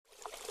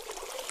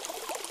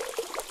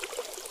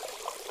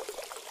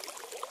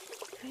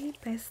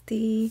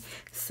bestie.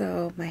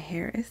 So my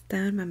hair is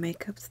done, my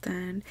makeup's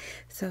done.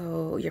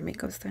 So your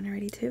makeup's done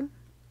already too?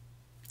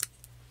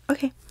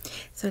 Okay,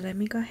 so let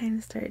me go ahead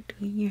and start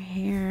doing your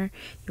hair.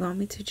 You want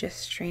me to just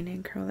straighten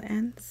and curl the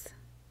ends?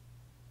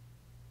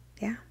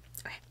 Yeah?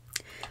 Okay.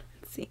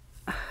 Let's see.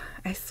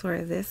 I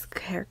swear this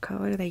hair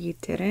color that you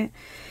did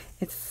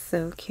it's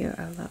so cute.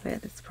 I love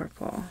it. It's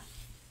purple.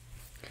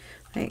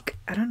 Like,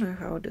 I don't know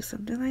if I would do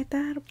something like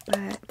that,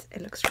 but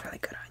it looks really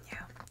good on you.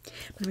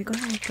 Let me go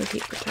ahead and put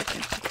heat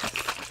protectant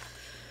because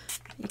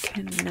you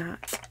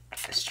cannot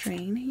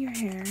strain your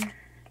hair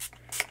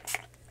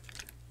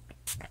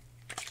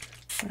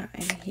without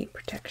any heat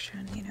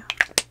protection, you know.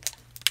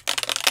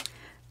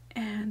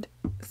 And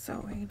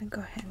so we're gonna go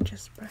ahead and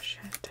just brush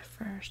it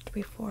first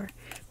before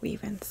we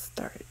even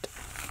start.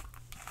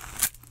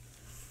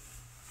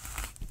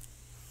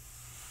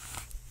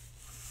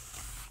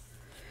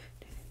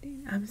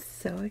 I'm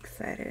so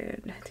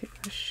excited to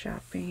go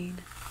shopping.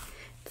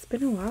 It's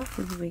been a while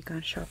since we've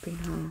gone shopping,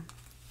 huh?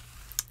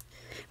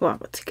 Well,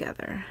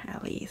 together,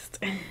 at least.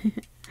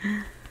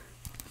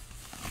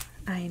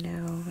 I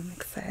know, I'm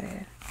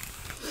excited.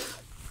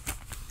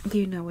 Do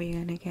you know what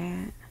you're gonna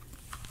get?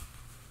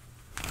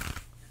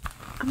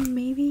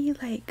 Maybe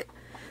like,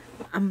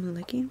 I'm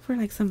looking for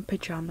like some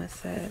pajama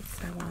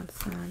sets. I want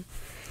some.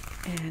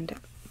 And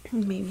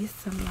maybe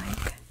some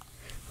like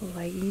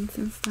leggings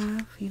and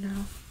stuff, you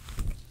know.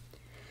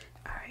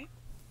 Alright,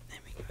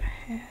 let me go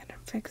ahead and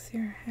fix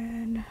your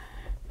head.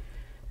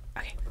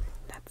 Okay,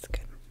 that's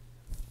good.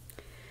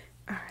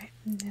 Alright,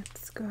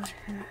 let's go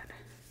ahead.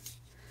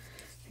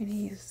 I'm gonna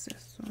use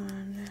this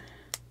one.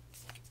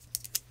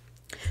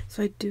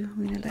 So I'm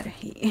gonna let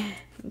it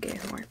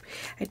get warm.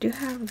 I do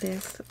have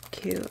this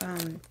cute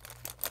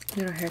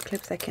little hair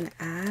clips I can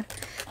add.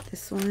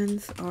 This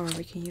one's, or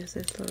we can use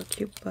this little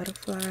cute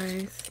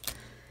butterflies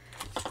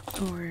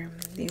or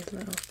these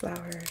little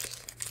flowers.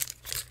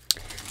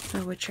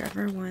 So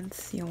whichever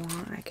ones you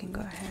want, I can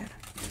go ahead.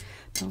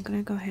 So I'm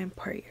gonna go ahead and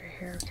part your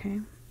hair,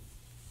 okay?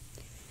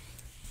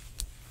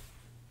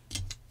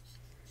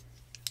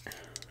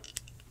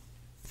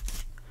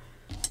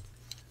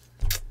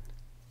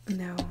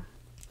 No,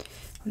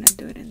 I'm gonna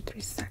do it in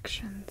 3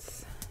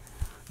 sections.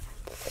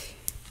 Let's see.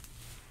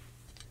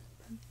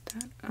 Put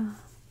that up.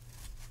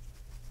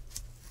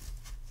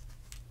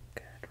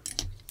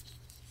 Good.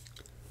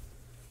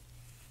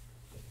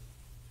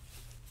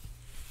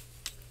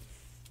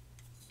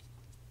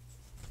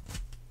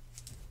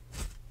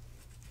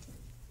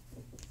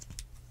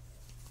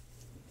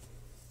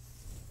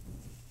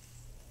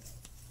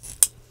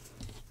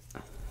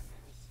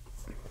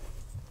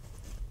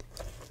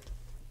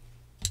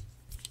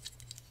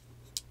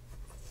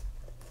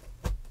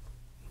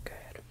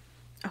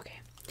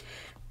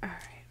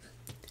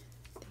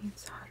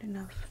 It's hot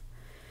enough.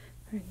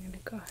 We're gonna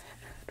go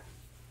ahead.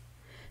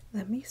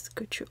 Let me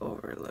scoot you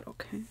over a little,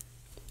 okay?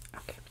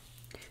 Okay.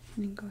 Let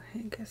me go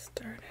ahead and get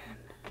started.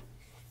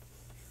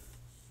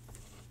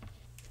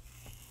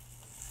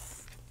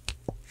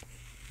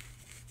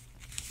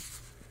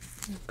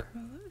 And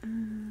curl it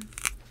in.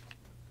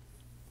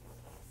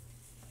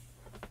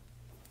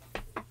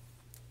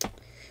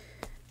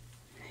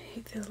 I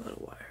hate these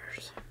little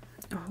wires.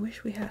 Oh, I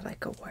wish we had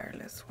like a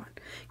wireless one.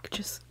 Could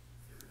just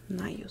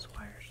not use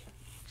wires.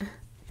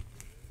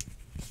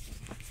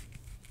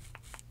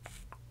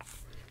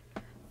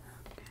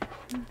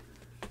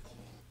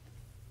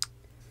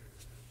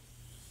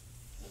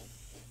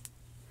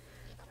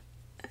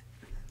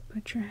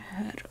 Put your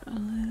head a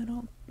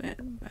little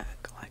bit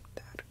back like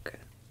that. Good.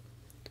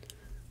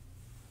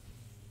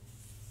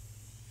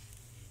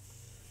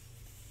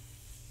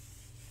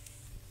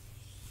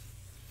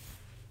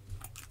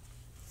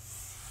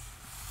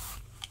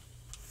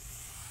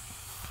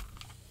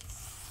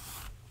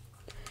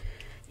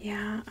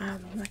 Yeah,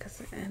 like I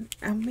said,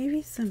 and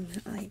maybe some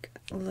like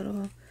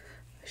little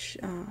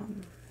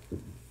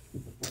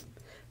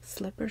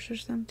slippers or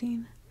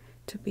something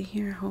to be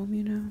here at home,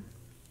 you know.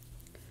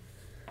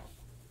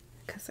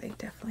 Because I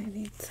definitely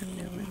need some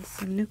new ones,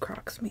 some new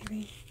Crocs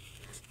maybe.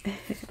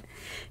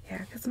 Yeah,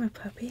 because my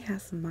puppy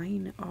has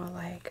mine all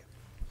like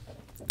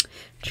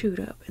chewed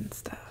up and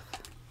stuff.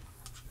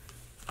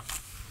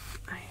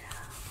 I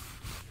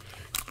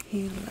know.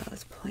 He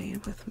loves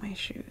playing with my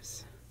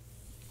shoes.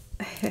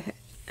 I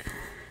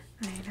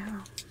know.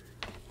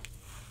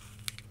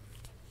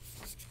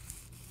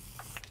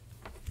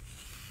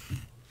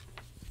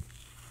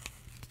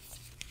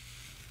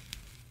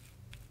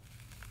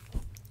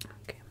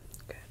 Okay,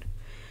 good.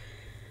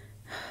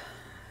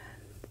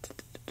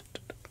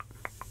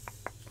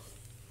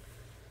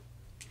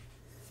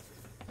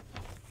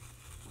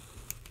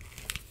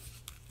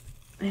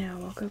 Yeah, I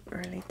woke up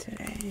early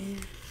today,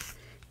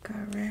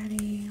 got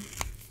ready.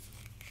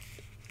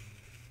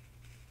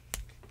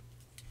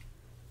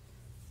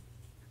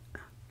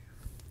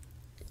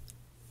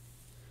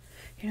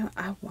 You know,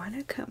 I want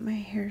to cut my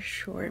hair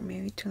short,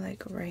 maybe to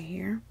like right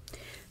here,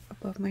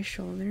 above my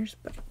shoulders,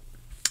 but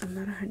I'm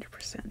not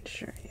 100%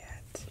 sure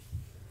yet.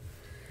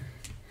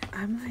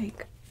 I'm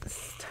like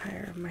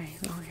tired of my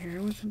long hair.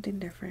 I want something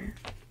different.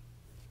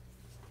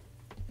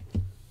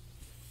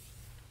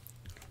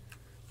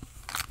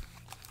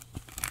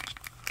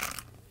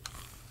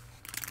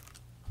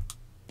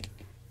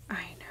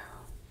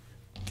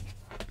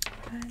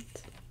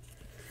 What?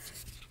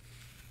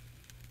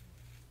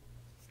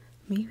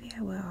 Maybe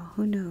I will.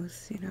 Who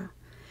knows? You know,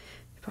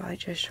 probably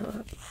just show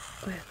up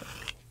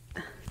with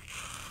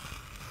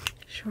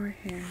short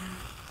hair.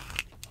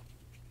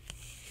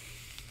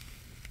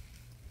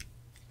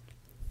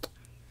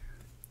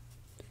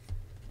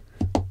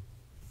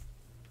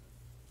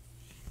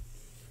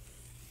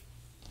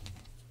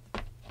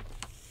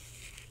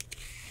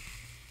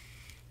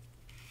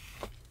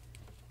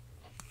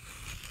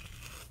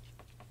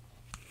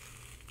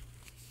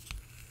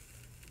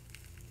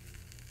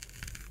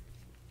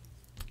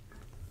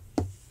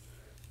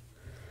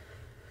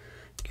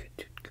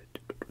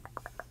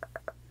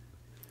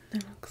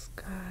 That looks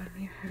good.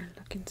 Your hair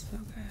looking so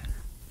good.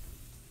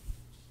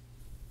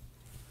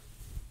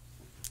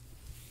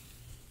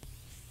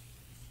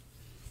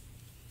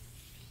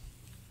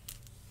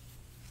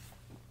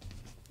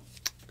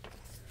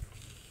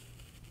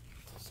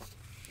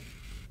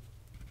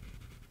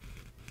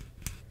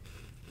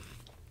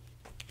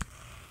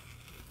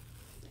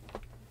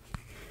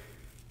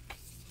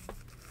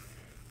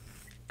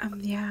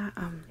 Yeah,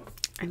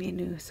 I need a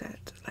new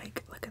set.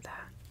 Like, look at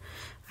that.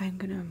 I'm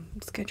gonna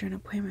schedule an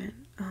appointment,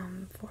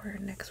 for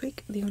next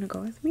week. Do you wanna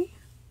go with me?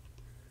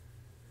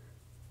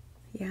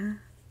 Yeah.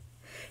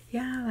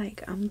 Yeah,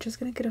 like, I'm just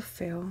gonna get a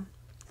fill.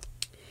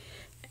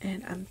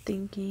 And I'm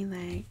thinking,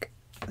 like,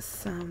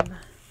 some,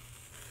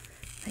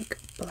 like,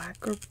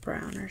 black or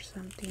brown or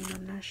something.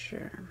 I'm not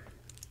sure.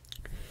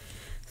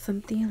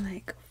 Something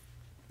like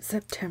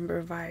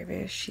September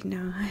vibe-ish, you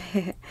know.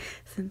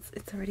 Since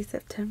it's already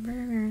September,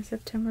 we're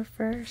September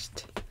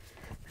 1st.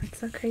 That's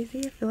so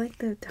crazy. I feel like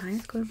the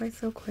time's going by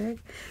so quick.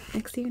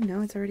 Next thing you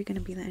know, it's already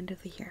gonna be the end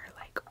of the year.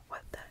 Like,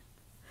 what the,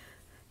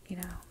 you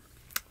know.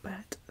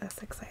 But that's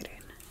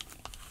exciting.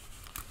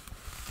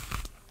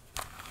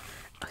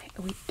 Okay,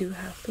 we do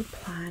have to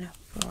plan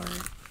for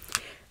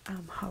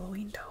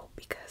Halloween though,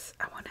 because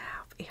I want to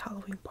have a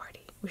Halloween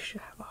party. We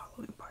should have a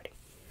Halloween party.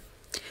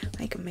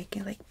 Like, make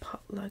it like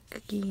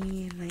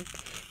potlucky and like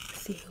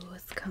see who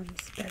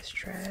comes best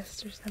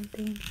dressed or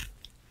something.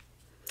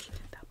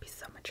 That'll be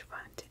so much fun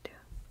to do.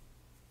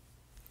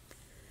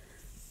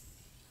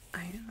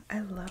 I know, I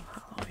love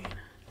Halloween.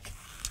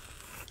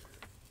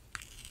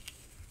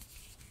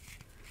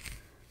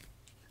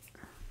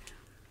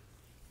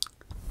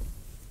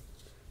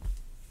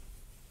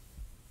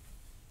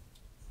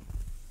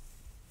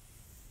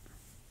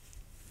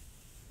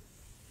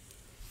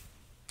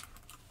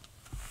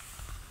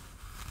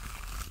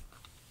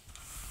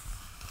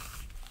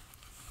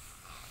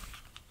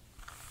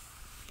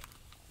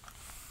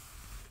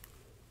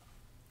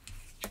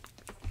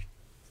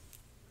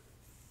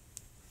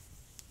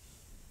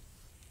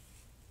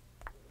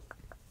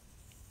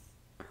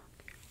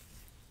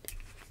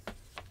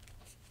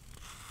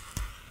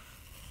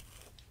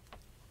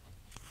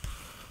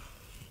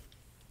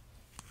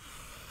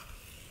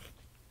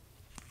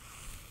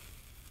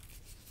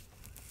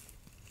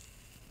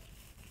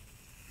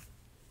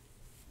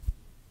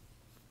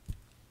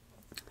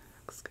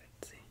 Looks good.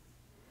 See,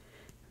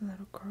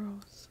 little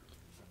girls.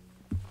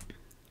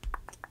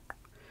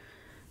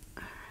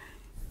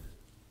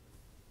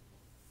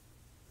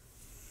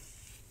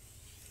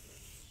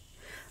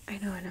 I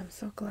know, and I'm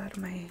so glad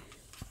my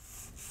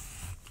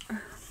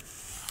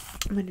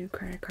new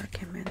credit card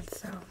came in,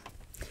 so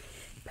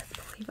best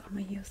believe I'm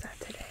gonna use that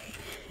today.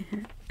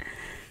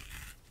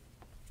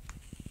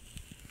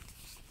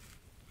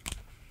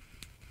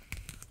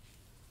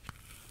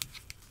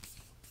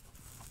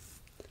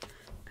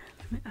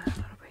 Let me add a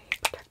little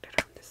bit protected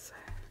on this side.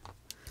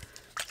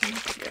 I don't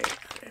think I got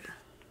it.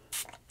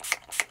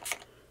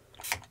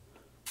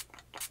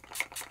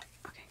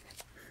 Okay,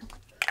 good.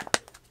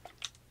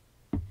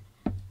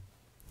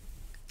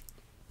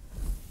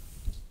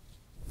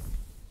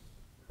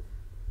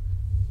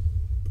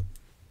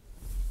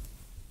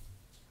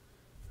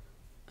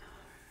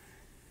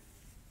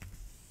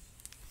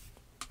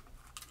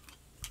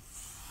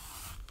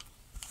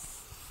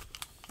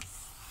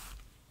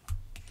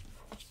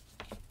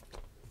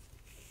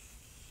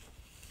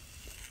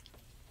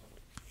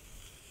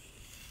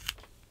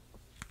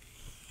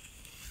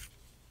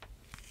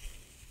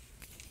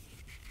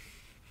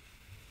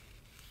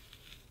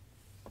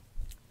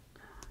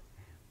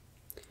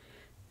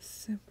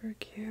 Super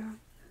cute.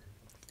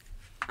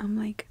 I'm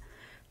like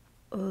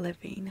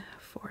living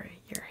for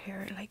your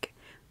hair, like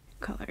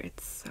color.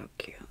 It's so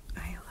cute.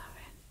 I love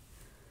it.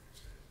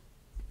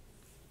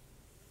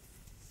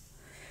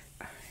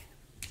 Alright,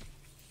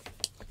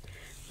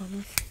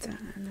 almost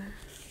done.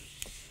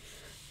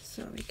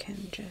 So we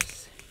can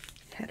just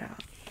head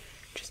out.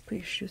 Just put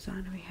your shoes on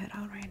and we head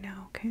out right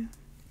now, okay?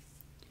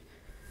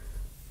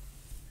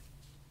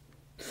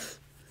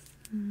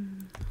 A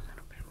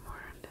little bit more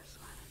on this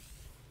one.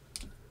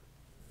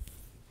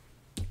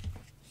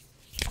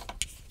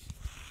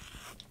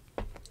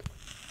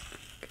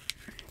 Okay,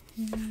 right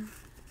here.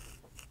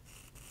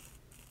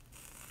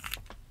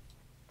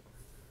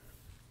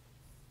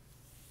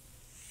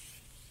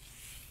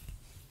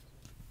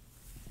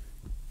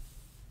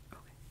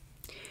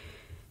 Okay.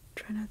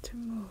 Try not to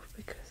move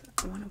because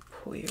I want to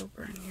Ooh, you'll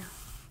burn you.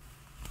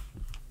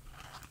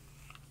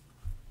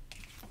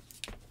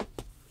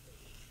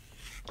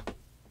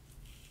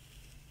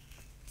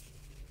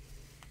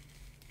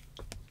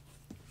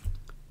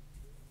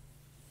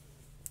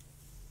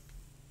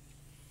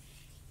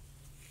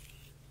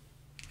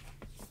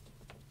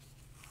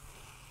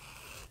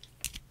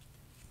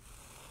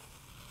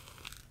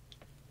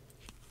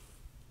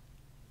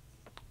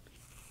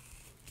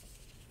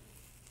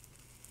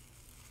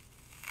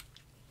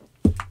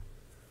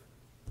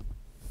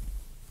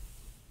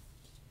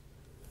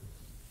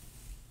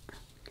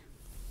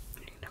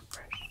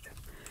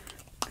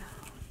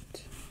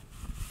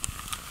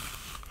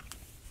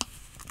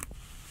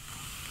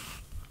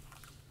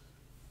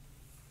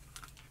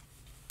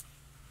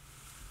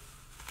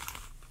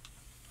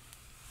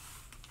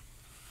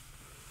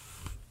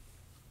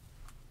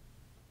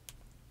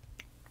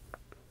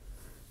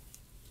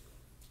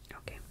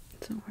 Okay,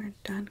 so we're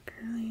done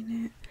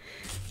curling it.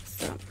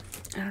 So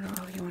I don't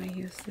know if you want to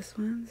use this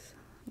ones.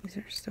 These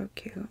are so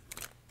cute.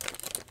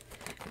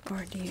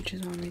 Or do you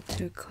just want me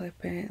to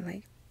clip it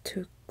like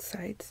two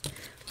sides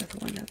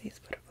with one of these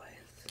butterflies?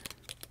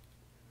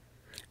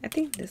 I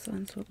think this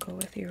ones will go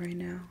with you right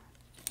now.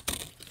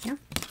 Yeah?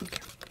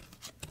 Okay.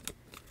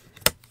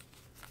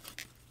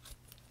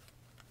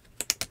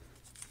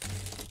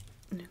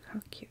 Look how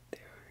cute they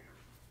are.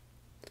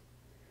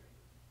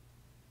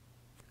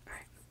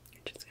 Alright,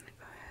 you're just gonna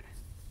go ahead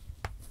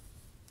and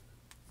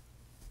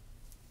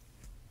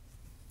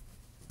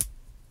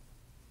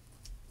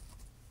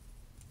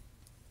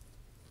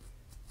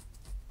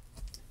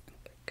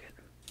okay, good.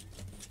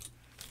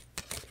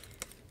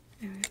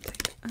 And we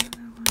take the other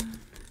one.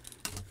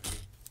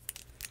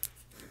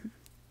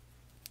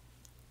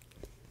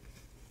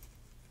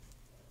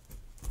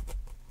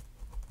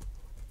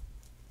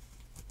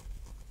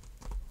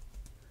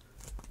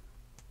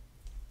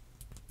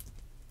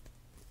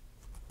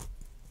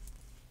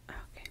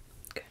 Okay,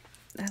 good.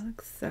 That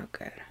looks so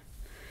good.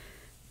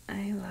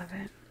 I love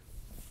it.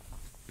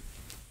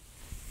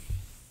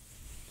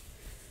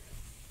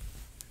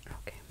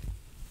 Okay,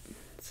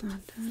 it's not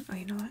done. Oh,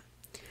 you know what?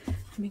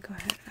 Let me go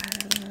ahead and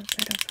add a little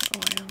bit of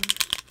oil.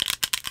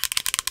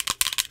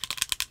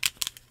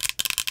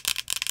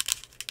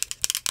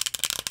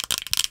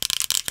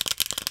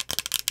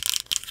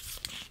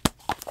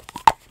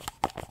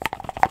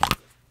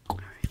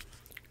 Alright.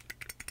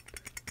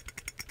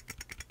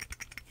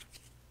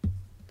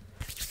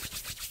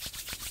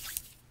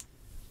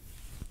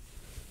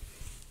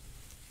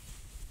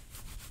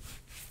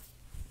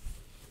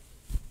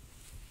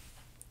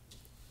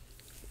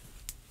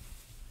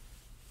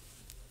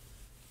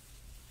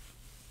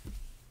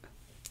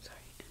 Sorry.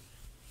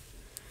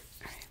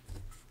 Alright.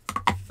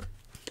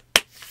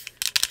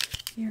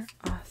 You're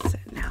all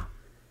set now.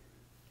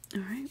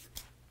 Alright.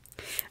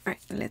 Alright,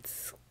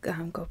 let's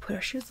go put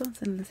our shoes on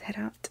and let's head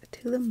out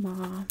to the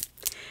mall.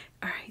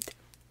 Alright,